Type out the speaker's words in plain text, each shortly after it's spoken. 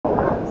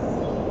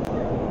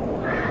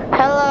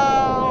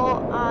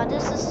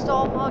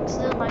Stormworks. This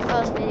is my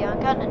first video.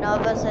 I'm kind of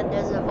nervous, and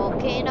there's a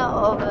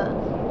volcano over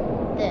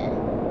there.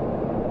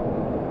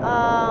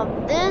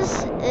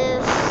 This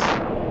is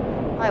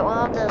like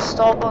one of the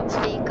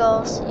Stormworks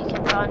vehicles you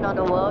can find on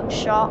the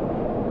workshop.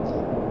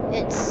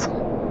 It's,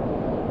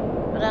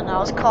 I don't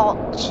know, it's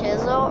called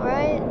Chisel,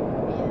 right?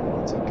 Yeah,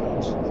 what's it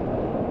called? Chisel.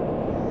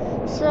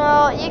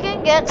 So you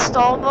can get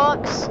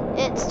Stormworks.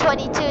 It's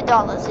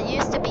 $22. It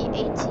used to be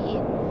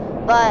 $18.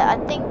 But I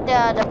think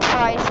the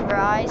price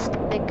rised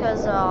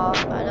because of,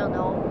 I don't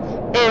know,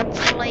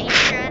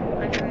 inflation.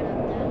 I've heard of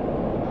that a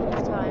lot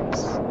of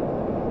times.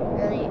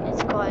 Really,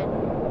 it's quite,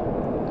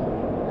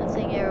 I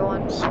think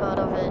everyone's heard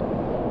of it.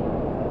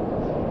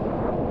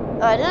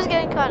 This is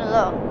getting kind of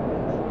low.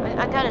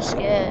 I'm kind of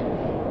scared.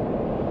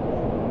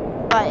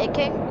 But it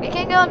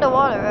can go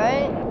underwater,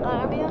 right?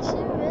 I mean, I've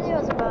seen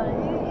videos about it.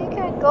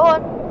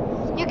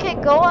 You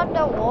can go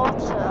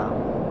underwater.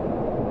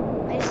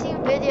 I've seen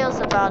videos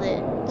about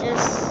it.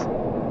 Just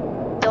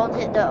don't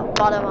hit the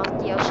bottom of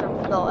the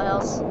ocean floor,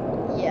 else,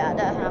 yeah,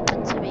 that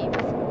happened to me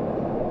before.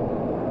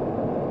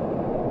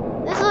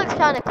 This looks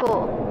kind of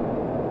cool,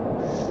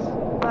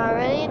 but I'm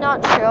really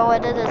not sure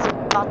whether there's a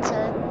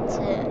button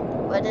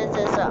whether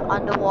there's an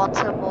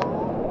underwater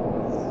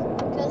mode.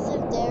 Because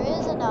if there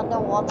is an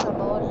underwater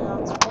mode, then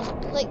I'm supposed to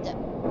click that.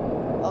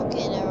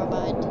 Okay, never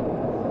mind.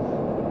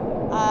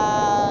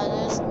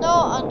 There's no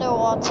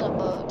underwater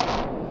mode.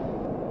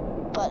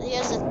 But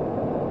here's it.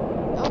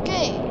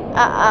 Okay,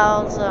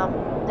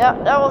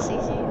 that was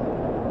easy.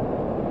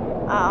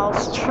 I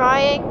was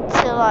trying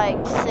to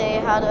like say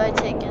how do I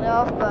take it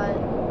off, but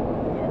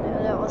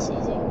yeah, that was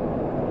easy.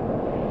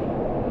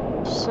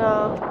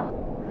 So,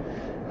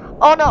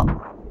 oh no,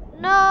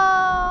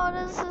 no,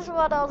 this is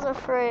what I was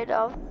afraid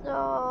of.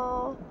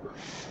 No,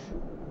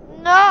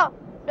 no,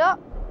 no.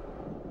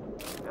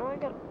 Oh my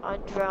god,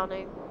 I'm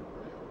drowning.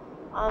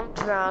 I'm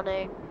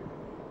drowning.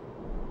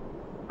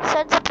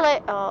 Center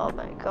plate. Oh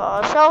my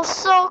gosh, I was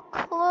so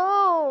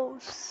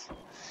close.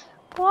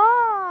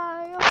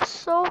 Why? I'm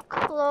so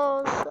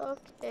close.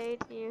 Okay,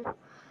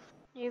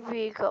 new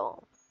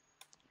vehicle.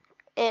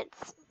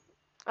 It's,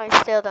 I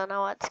still don't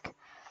know what's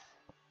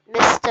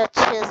Mr.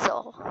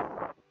 Chisel.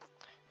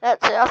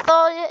 That's it. I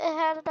thought it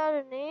had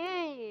other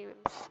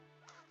names.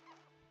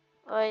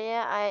 Oh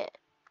yeah,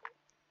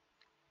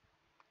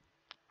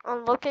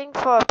 I'm looking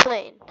for a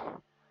plane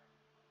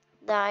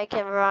that I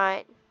can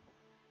ride.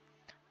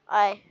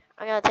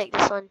 I'm gonna take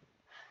this one.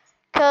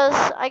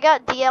 Cause I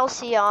got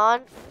DLC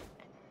on,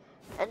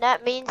 and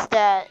that means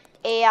that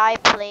AI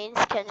planes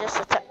can just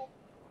attack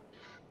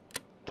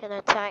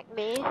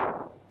me.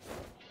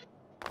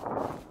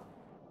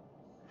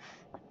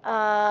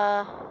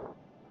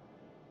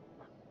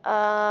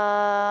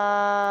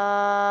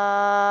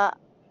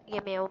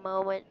 Give me a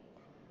moment.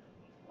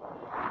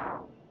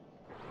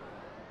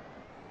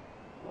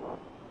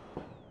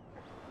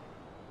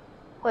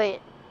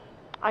 Wait,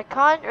 I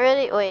can't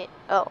really, wait,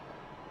 oh.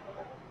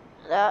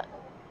 That.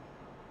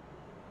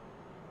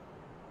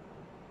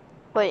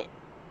 Wait,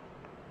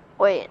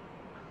 wait,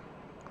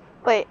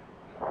 wait,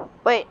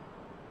 wait,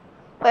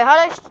 how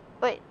do I,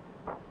 wait.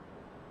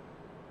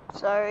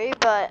 Sorry,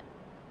 but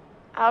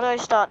how do I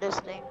start this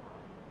thing?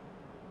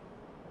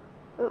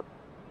 Ooh.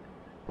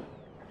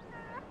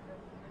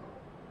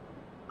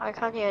 I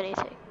can't hear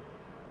anything.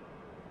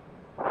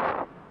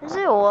 Is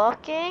it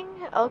working?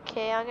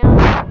 Okay,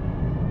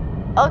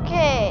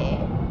 okay,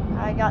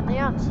 I got the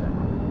answer.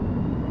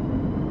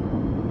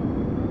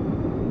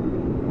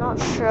 Not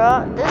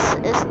sure. This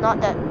is not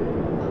that.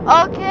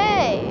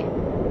 Okay.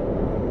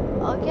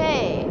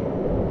 Okay.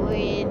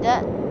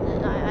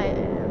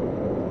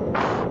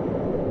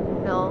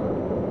 No.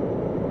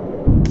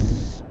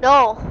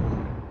 No.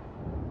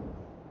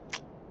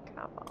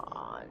 Come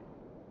on.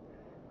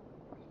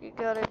 You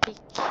gotta be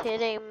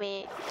kidding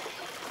me.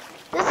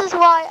 This is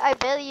why I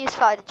barely use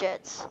fighter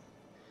jets.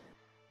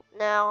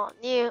 Now,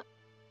 no.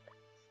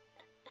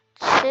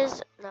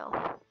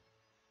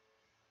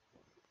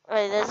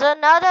 Wait, there's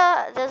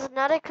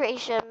another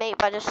creation made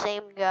by the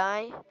same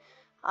guy.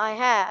 I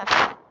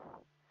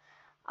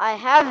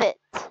have it,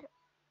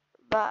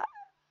 but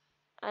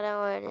I don't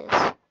know where it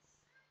is.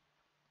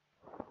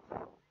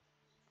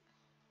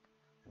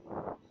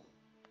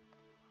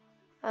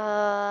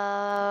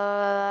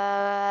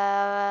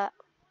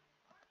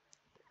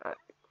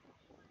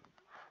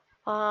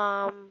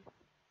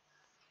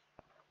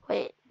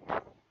 Wait.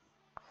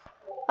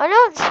 I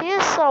know it's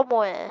here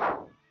somewhere.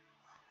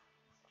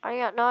 I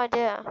got no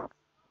idea.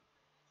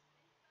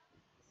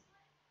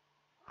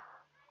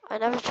 I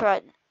never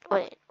tried.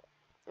 Wait.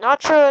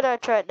 Not sure that I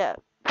tried that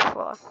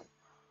before.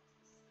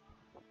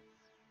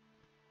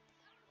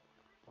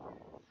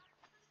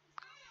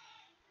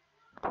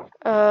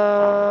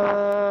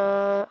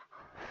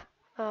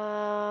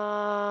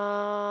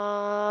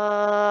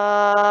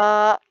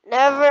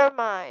 Never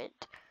mind.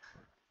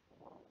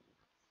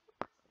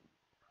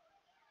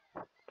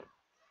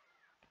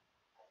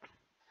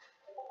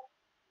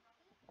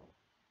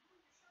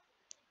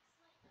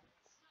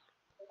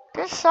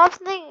 There's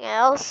something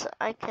else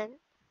I can.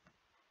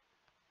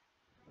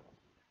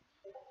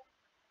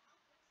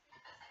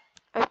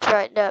 I've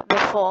tried that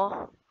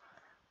before.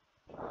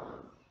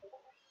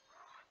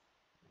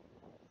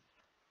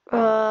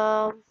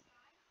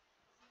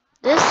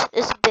 This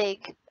is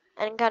big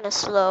and kind of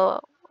slow.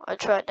 I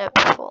tried that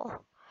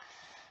before.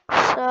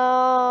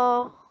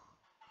 So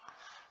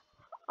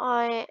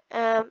I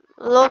am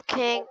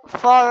looking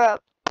for a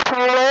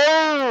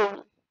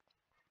plane.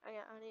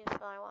 I need to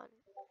fly one.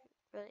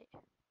 Really,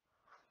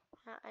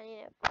 I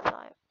need to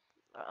fly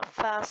a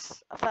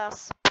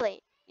fast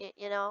plane.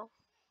 You know,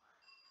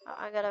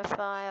 I gotta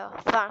fly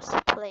a fast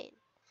plane.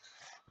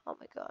 Oh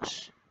my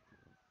gosh,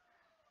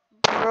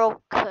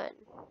 broken.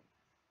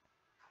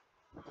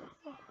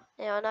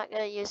 Yeah, I'm not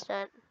gonna use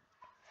that.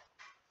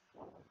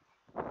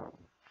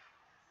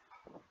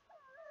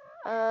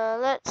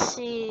 Let's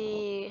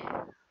see.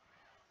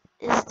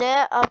 Is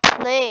there a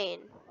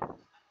plane?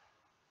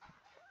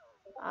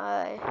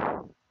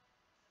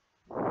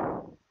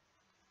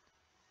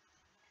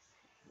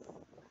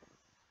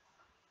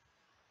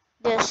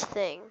 This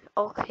thing.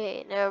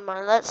 Okay, never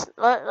mind.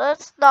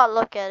 Let's not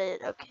look at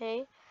it.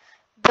 Okay,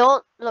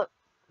 don't look.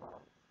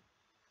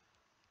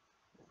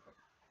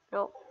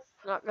 Nope,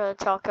 not gonna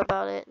talk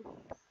about it.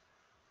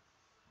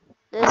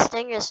 This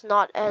thing is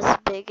not as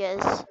big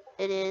as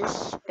it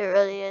is. It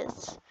really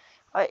is.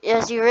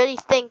 As you really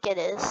think it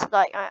is.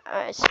 Like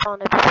I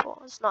spawned it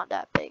before. It's not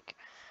that big.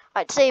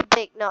 I'd say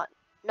big, not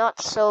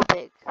so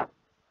big.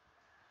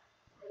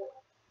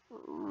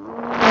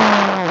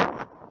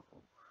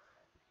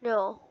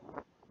 No.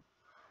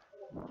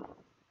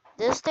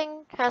 This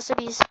thing has to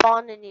be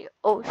spawned in the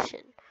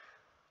ocean.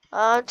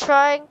 I'm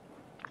trying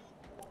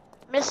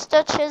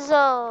Mr.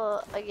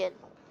 Chisel again.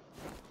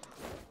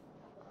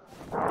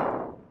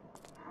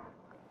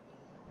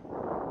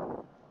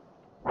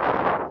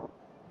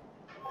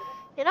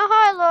 You know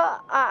how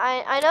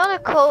I know the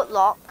code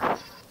lock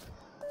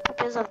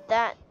because of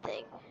that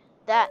thing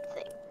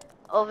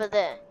over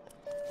there.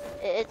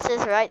 It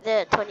says right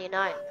there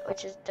 29,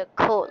 which is the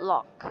code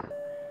lock.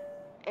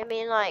 I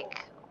mean,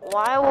 like,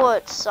 why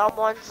would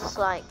someone just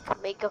like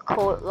make a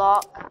code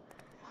lock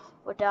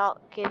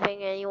without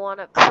giving anyone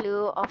a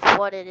clue of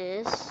what it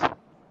is?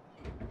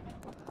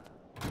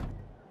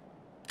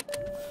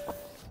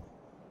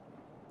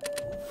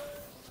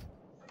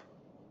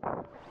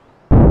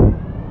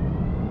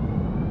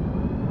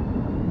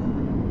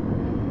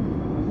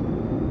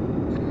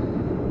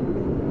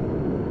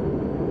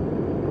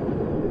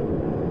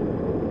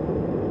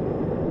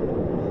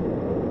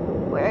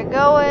 We're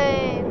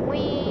going.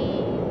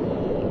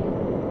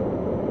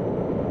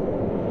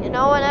 You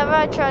know, whenever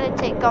I try to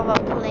take off a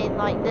plane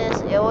like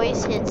this, it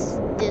always hits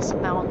this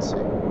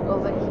mountain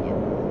over here.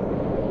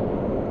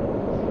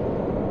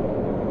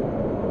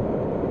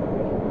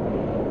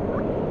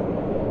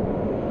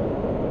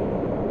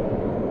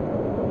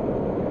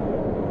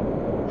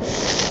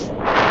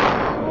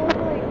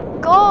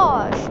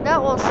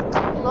 That was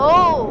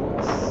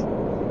close.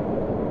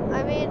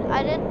 I mean,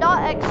 I did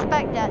not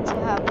expect that to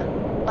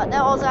happen, but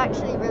that was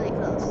actually really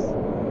close.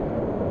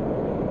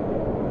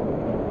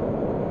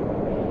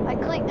 I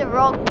clicked the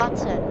wrong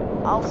button.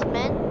 I was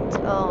meant.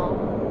 Oh,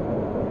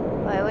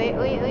 wait,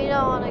 we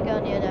don't want to go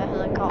near the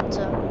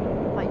helicopter.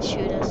 Might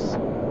shoot us.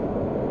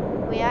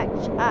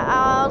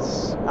 I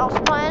was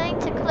planning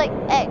to click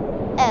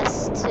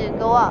S to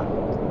go up.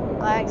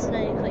 I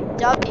accidentally clicked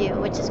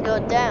W, which is go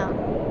down.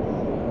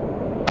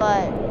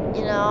 But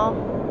you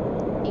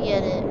know, you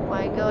get it. When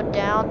I go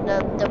down,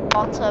 the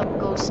bottom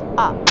goes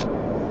up.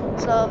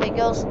 So if it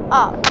goes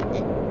up,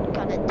 it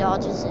kind of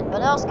dodges it. But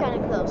that was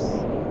kind of close.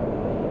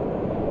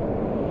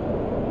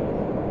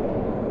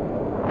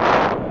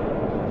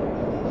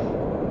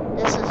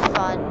 This is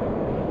fun.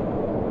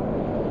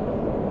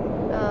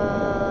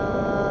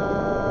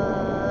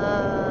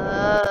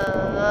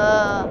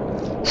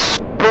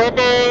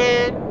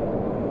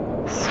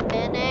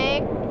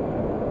 Spinning.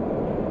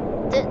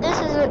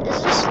 This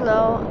is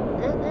slow.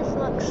 This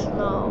looks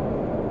slow.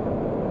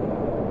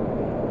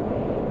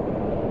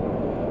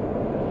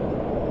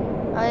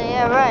 Oh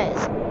yeah, right.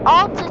 It's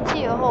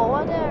altitude. Oh,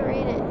 why did I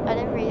read it? I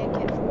didn't read it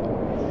carefully.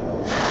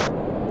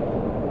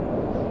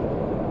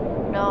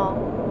 No.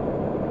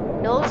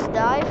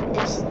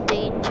 Nosedive is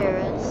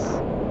dangerous.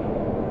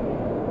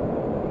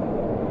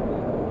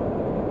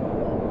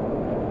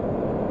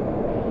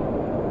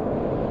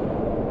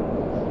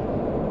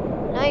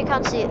 No, you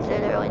can't see it through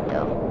the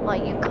window.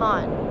 Like you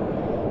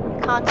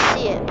can't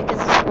see it because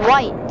it's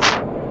white.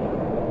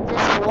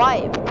 It's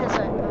white because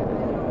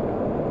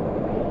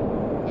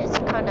it's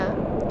kind of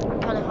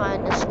high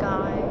in the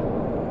sky.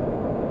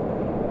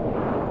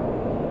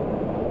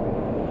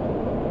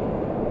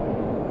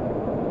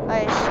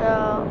 Alright, so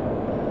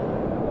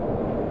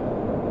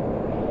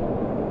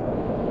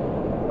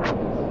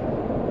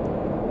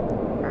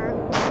I'm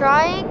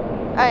trying.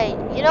 Alright,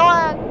 you know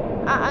what?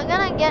 I'm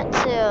gonna get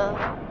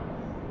to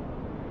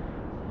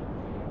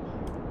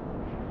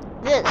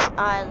this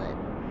island,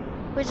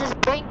 which is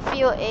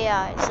Brainfield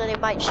AI, so they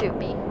might shoot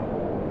me.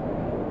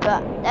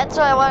 But that's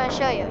what I want to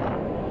show you.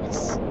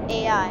 It's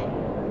AI.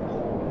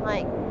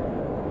 Like,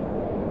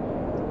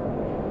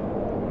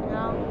 you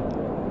know,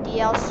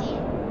 DLC.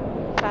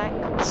 pack,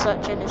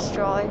 search and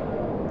destroy.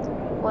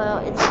 Well,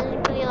 it's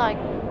simply like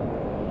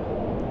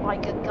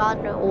a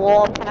gun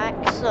war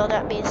pack, so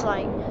that means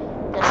like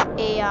there's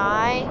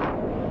AI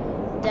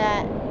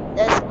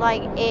there's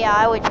like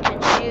AI which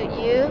can shoot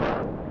you.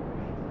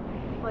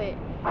 Wait.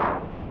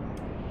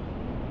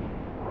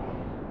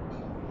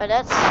 But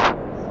that's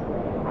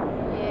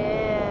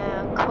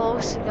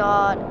Coast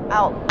Guard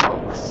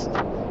outpost.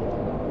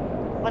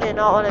 I did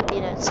not want to be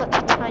there. It's such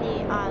a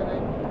tiny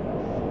island.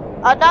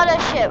 Another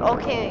ship.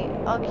 Okay,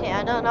 okay.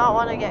 I do not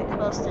want to get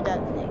close to that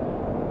thing.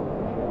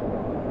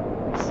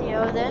 See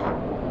over there?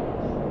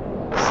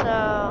 So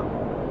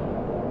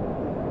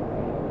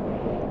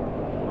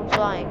I'm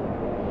flying.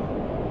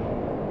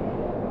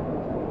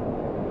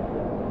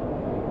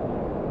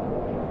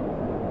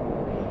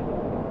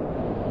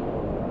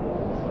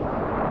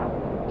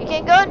 You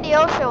can go in the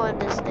ocean with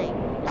this thing.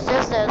 It's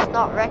just that it's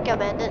not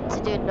recommended to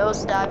do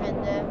nosedive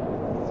in there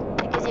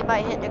because you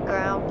might hit the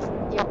ground.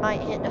 You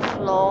might hit the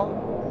floor,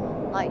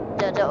 like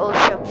the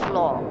ocean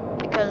floor,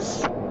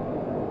 because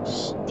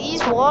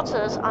these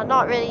waters are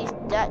not really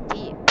that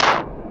deep.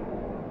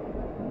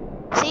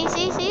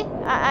 See?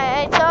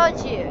 I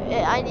told you.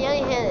 I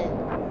nearly hit it.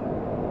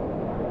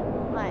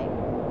 Like,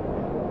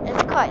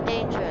 it's quite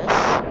dangerous.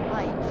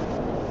 Like,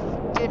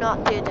 do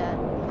not do that.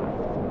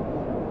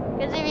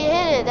 Because if you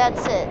hit it,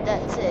 that's it.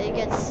 It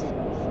gets,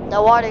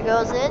 the water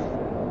goes in,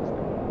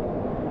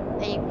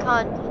 and you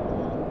can't,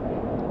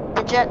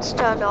 the jets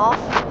turn off,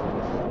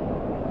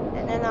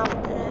 and then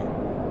after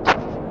that,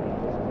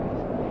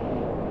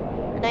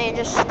 and then you're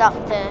just stuck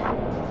there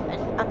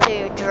until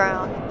you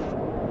drown.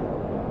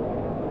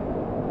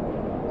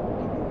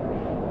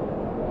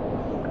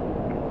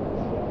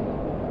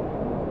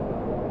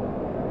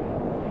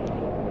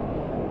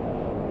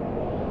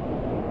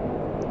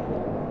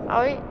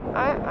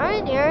 Are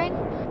we nearing?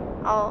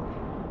 Oh,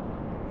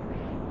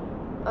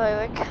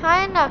 we're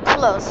kind of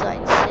close,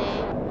 I'd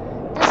say.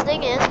 This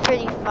thing is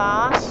pretty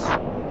fast,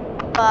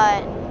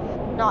 but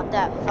not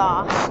that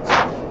fast.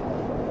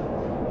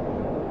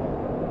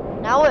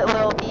 Now it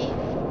will be.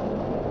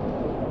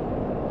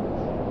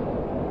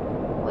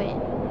 Wait.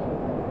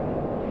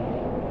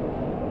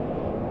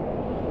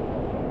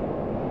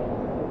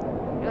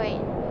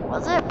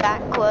 Was it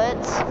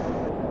backwards?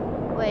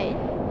 Wait.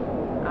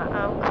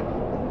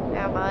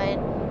 Never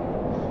mind.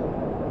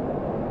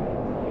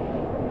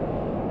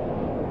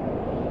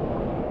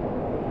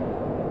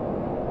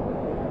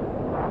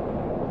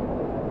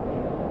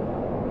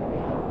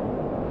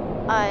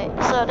 Alright,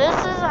 so this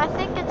is, I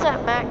think it's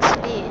at max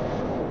speed.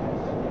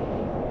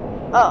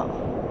 Oh,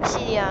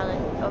 see the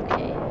island,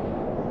 okay.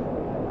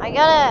 I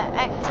gotta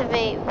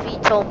activate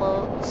VTOL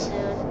mode soon.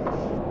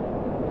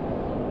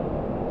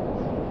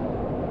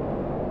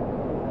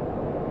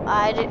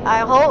 I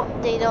hope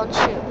they don't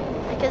shoot me,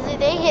 because if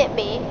they hit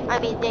me, I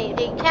mean they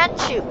can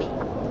shoot me,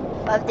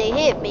 but if they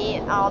hit me,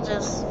 I'll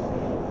just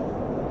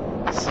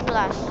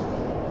splash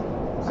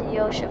to the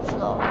ocean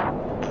floor.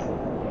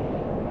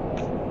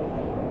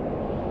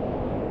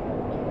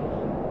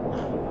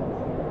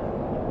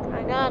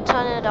 I'm gonna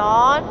turn it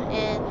on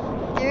in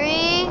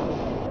 3,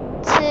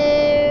 2,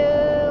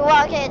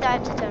 well, okay, I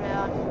have to turn it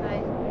on,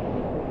 right?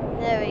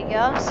 There we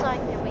go, so I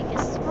can make a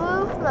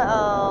smooth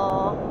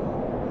flow.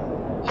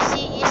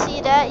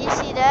 You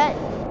see that?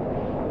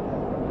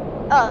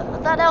 Oh, I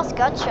thought that was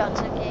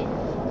gunshots, okay.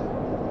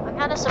 I'm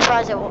kinda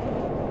surprised it won't.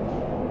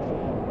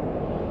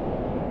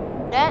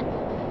 That?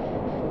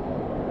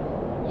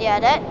 Yeah,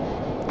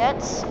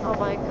 that's, oh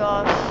my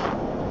gosh.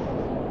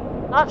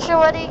 Not sure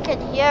whether you can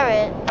hear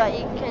it, but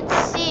you can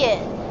see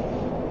it.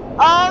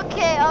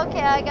 Okay,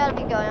 I gotta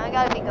be going,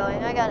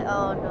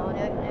 oh no,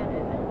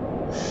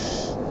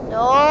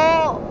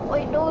 no,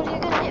 wait, no, they're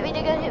gonna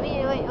hit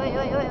me, wait.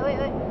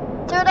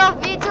 Turn off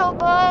VTOL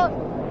mode!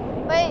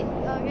 Wait,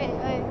 okay,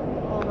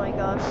 oh my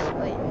gosh,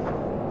 wait.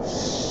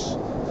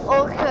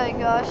 Okay,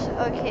 gosh,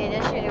 okay,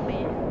 they're shooting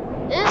me.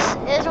 This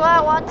is what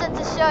I wanted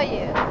to show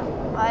you.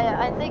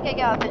 I think I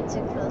got a bit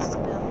too close to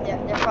them.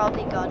 They're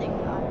probably guarding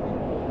the island.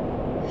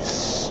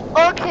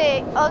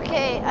 Okay,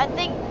 I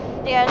think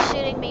they are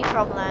shooting me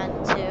from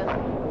land too.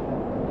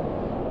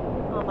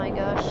 Oh my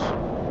gosh.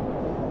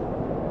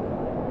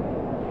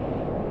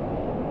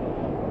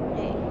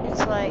 Hey,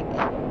 it's like...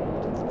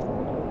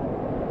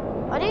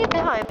 Are they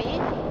behind me?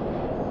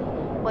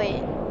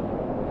 Wait.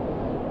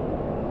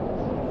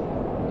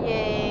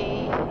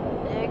 Yay.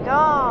 They're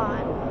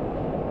gone.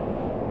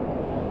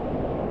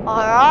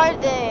 Or are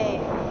they?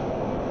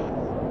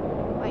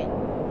 Wait,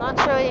 not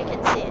sure you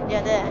can see it.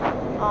 Yeah, there.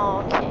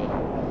 Oh, okay.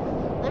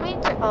 Let me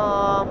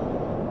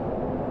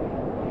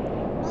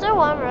is there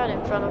one right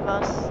in front of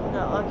us?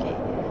 No, okay.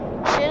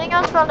 Shooting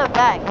us from the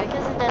back,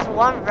 because if there's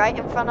one right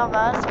in front of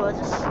us, we'll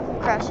just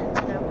crash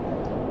into them.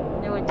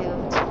 Then we're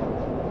doomed.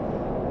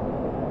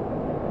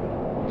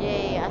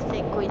 Yay, I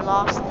think we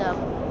lost them.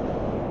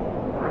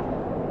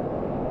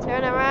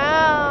 Turn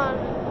around!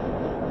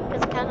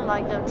 It's kind of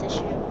like them to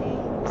shoot me.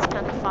 It's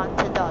kind of fun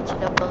to dodge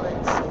the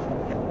bullets.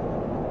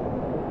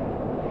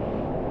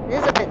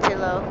 This is a bit too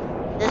low.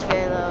 This is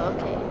very low,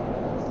 okay.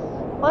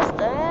 What's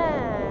that?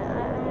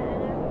 I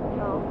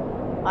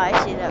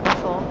I see that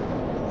before.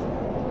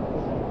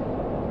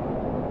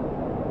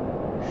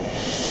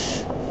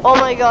 Oh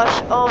my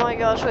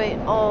gosh, wait,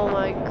 oh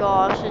my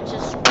gosh, it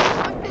just, oh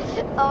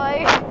my,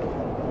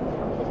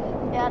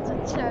 you had to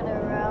turn it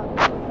around.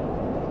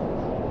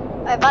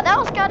 Alright, but that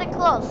was kind of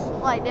close,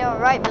 like they were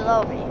right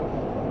below me.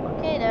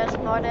 Okay, there's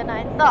more than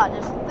I thought,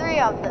 there's 3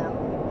 of them.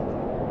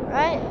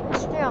 Right,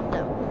 there's 3 of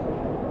them.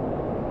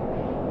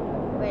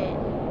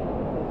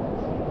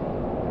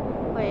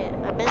 Wait,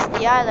 I missed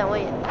the island,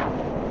 wait.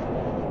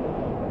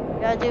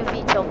 Gotta do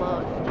veto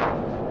mode.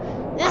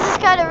 This is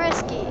kind of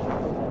risky.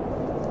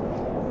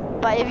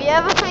 But if you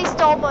ever play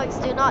stormworks,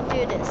 do not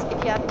do this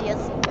if you have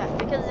DLC pack,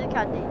 because it's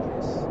kind of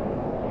dangerous.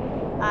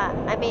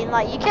 I mean,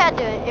 like, you can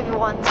do it if you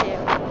want to.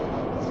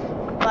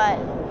 But,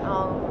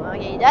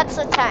 okay, that's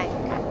a tank.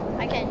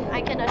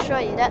 I can assure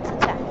you that's a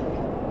tank.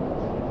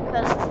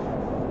 Because,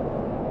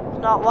 if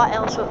not, what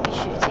else would be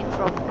shooting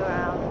from the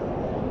ground?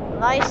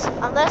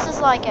 Unless it's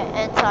like an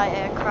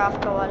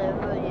anti-aircraft or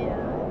whatever, yeah, I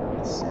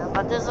understand.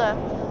 But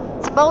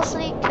it's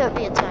mostly could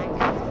be a tank.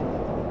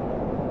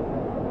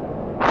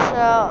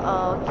 So,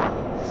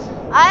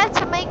 I have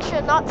to make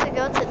sure not to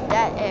go to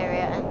that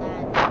area and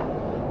then...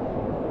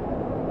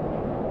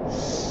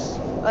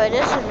 Oh,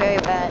 this is very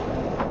bad.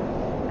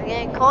 We're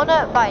getting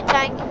cornered by a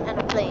tank and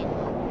a plane.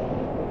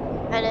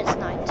 And it's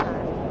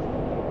nighttime.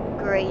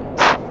 Great.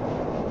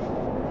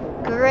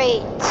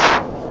 Great.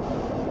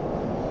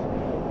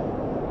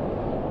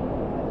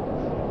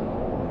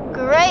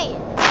 Great!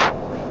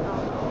 Wait,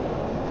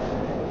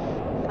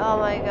 oh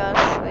my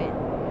gosh, wait.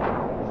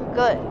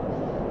 Good.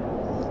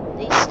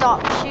 They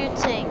stopped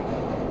shooting.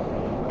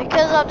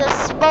 Because of the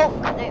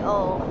smoke,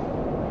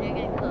 they're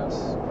getting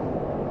close.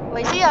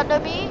 Wait, is he under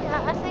me?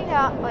 I think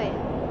wait.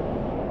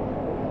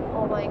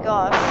 Oh my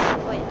gosh.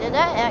 Wait, did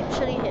that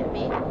actually hit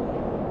me?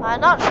 I'm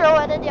not sure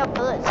whether their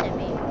bullets hit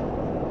me.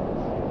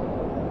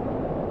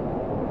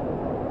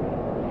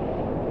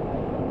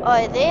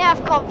 Oh, they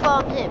have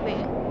confirmed hit me.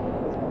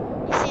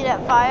 You see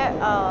that fire?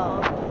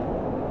 Oh.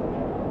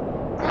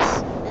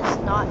 This is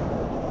not...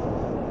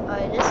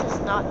 Oh, this is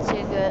not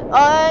too good.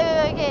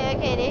 Oh,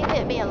 okay, they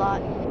hit me a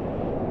lot.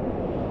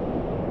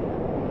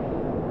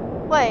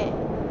 Wait,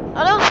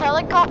 are those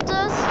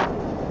helicopters?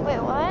 Wait,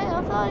 what?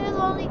 I thought it was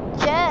only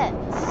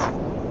jets.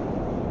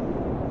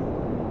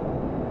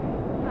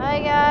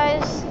 Alright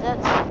guys,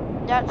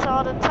 that's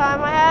all the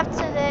time I have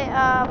today.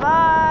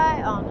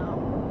 Bye.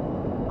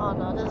 Oh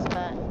no, this is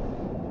bad.